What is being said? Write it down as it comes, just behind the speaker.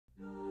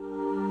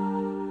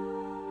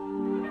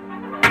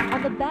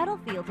On the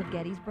battlefields of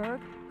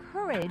Gettysburg,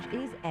 courage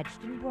is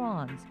etched in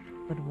bronze.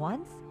 But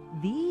once,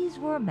 these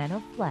were men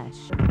of flesh.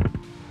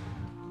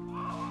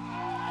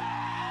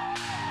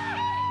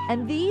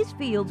 And these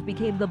fields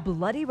became the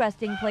bloody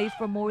resting place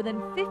for more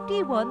than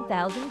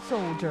 51,000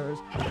 soldiers.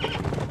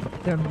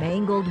 Their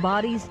mangled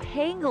bodies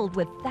tangled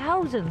with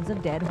thousands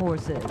of dead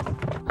horses.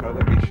 So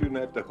they'd be shooting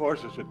at the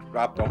horses to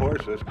drop the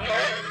horses.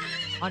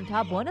 On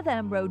top one of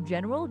them rode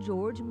General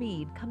George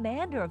Meade,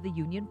 commander of the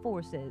Union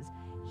forces.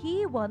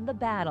 He won the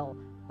battle,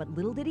 but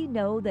little did he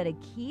know that a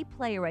key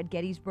player at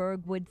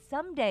Gettysburg would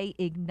someday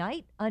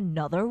ignite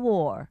another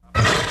war.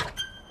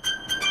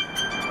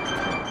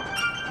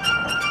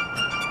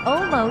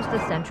 Almost a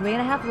century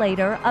and a half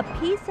later, a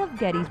piece of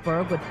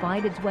Gettysburg would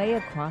find its way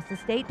across the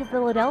state to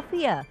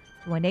Philadelphia,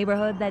 to a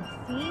neighborhood that's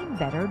seen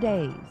better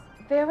days.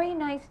 Very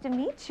nice to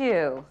meet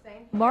you.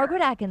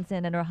 Margaret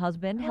Atkinson and her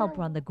husband help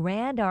run the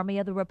Grand Army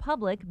of the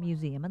Republic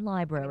Museum and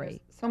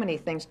Library. So many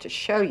things to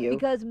show you.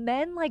 Because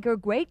men like her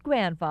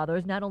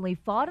great-grandfathers not only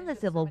fought in the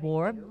Civil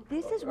War,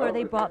 this is where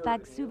they brought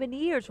back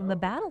souvenirs from the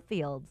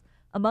battlefields.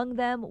 Among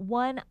them,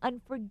 one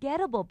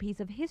unforgettable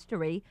piece of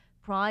history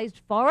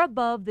prized far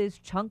above this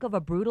chunk of a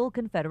brutal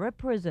Confederate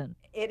prison.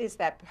 It is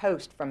that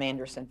post from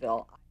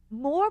Andersonville.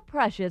 More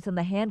precious than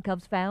the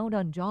handcuffs found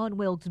on John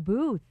Wilkes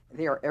Booth.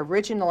 Their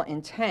original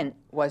intent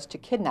was to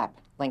kidnap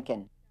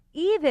Lincoln.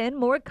 Even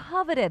more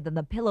coveted than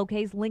the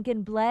pillowcase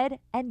Lincoln bled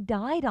and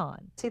died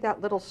on. See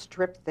that little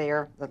strip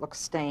there that looks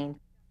stained?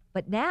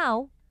 But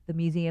now, the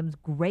museum's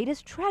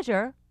greatest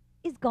treasure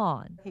is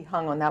gone. He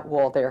hung on that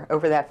wall there,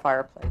 over that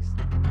fireplace.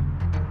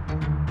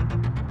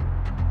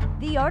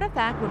 The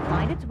artifact would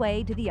find its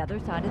way to the other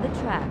side of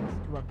the tracks,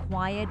 to a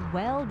quiet,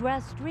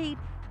 well-dressed street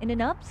in an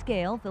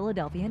upscale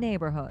Philadelphia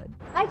neighborhood.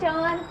 Hi,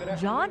 John.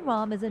 John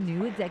Rahm is a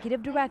new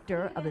executive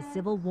director of the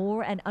Civil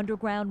War and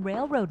Underground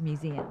Railroad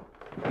Museum.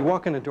 You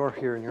walk in the door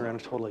here and you're in a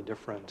totally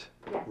different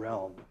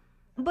realm.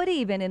 But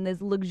even in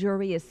this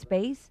luxurious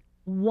space,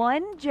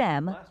 one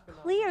gem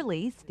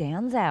clearly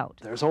stands out.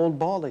 There's old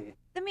Baldy.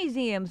 The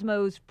museum's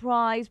most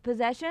prized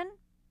possession,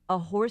 a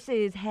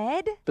horse's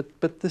head.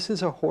 But this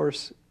is a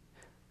horse,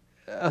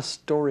 a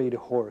storied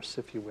horse,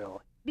 if you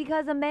will.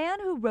 Because a man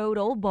who rode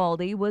Old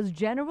Baldy was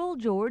General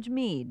George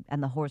Meade,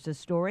 and the horse's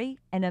story,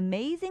 an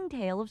amazing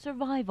tale of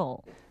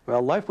survival.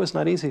 Well, life was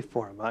not easy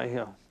for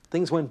him.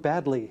 Things went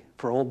badly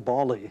for Old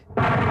Baldy.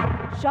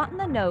 Shot in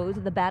the nose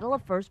at the Battle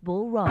of First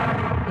Bull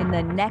Run, in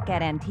the neck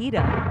at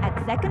Antietam,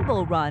 at Second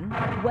Bull Run,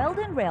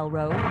 Weldon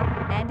Railroad,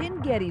 and in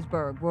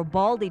Gettysburg, where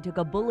Baldy took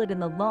a bullet in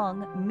the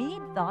lung,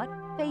 Meade thought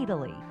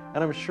fatally.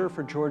 And I'm sure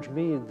for George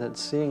Meade that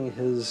seeing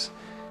his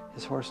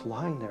horse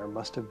lying there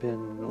must have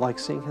been like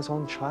seeing his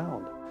own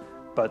child.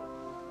 But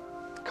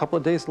a couple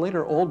of days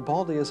later, Old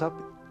Baldy is up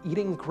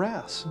eating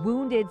grass.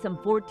 Wounded some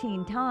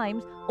 14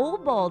 times,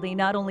 Old Baldy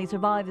not only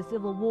survived the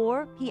Civil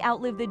War, he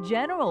outlived the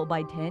general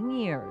by 10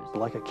 years.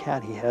 Like a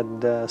cat, he had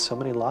so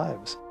many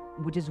lives.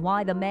 Which is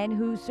why the men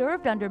who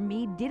served under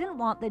Meade didn't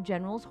want the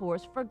general's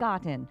horse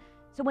forgotten.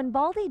 So when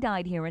Baldy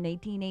died here in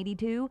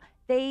 1882,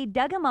 they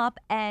dug him up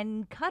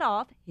and cut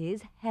off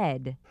his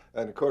head.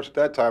 And of course, at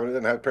that time, they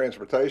didn't have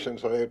transportation,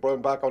 so they brought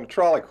him back on a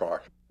trolley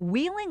car.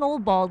 Wheeling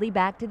Old Baldy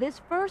back to this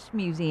first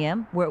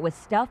museum, where it was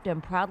stuffed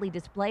and proudly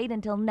displayed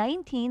until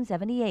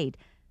 1978.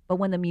 But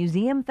when the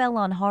museum fell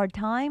on hard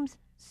times,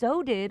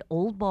 so did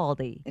Old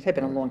Baldy. It had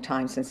been a long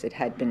time since it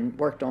had been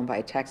worked on by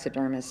a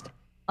taxidermist.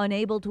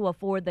 Unable to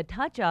afford the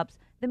touch-ups,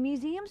 the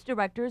museum's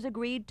directors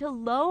agreed to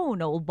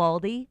loan Old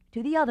Baldy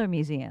to the other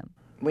museum.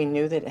 We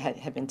knew that it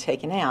had been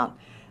taken out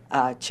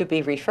to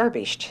be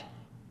refurbished,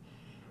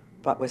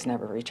 but was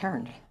never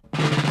returned.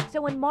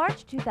 So in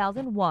March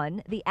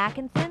 2001, the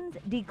Atkinsons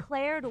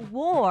declared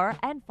war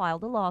and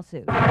filed a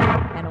lawsuit.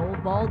 And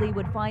Old Baldy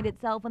would find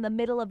itself in the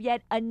middle of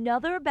yet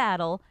another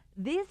battle,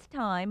 this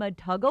time a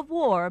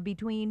tug-of-war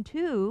between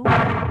two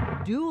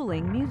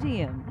dueling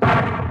museums.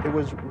 It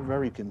was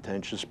very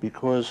contentious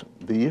because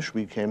the issue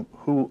became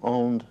who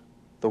owned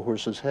the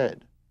horse's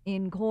head.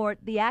 In court,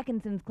 the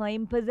Atkinsons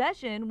claimed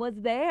possession was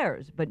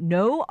theirs, but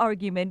no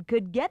argument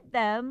could get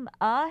them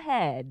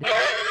ahead.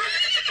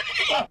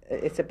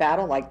 It's a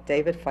battle like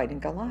David fighting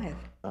Goliath.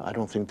 I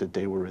don't think that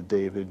they were a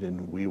David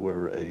and we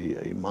were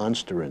a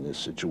monster in this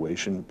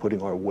situation,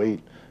 putting our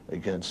weight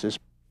against this.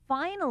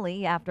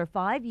 Finally, after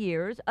 5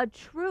 years, a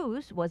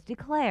truce was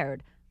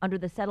declared. Under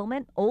the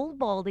settlement, Old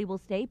Baldy will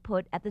stay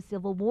put at the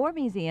Civil War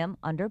Museum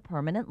under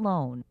permanent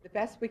loan. The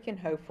best we can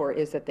hope for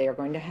is that they are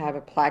going to have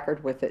a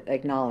placard with it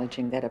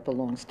acknowledging that it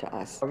belongs to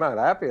us. I'm not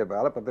happy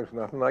about it, but there's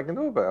nothing I can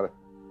do about it.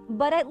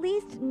 But at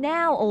least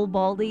now Old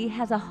Baldy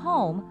has a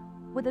home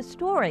with a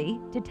story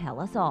to tell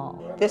us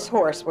all. This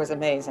horse was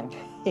amazing.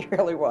 He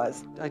really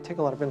was. I take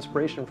a lot of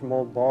inspiration from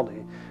Old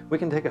Baldy. We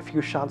can take a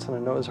few shots on the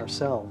nose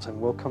ourselves and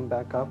we'll come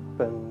back up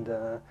and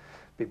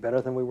be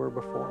better than we were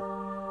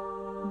before.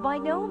 By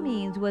no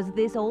means was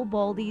this Old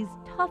Baldy's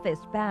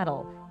toughest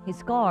battle. His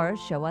scars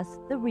show us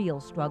the real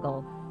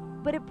struggle.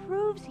 But it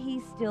proves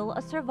he's still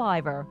a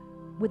survivor,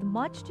 with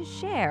much to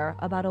share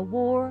about a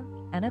war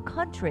and a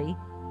country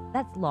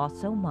that's lost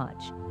so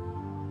much.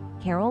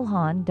 Carol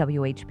Hahn,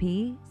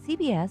 WHP,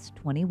 CBS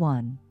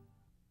 21.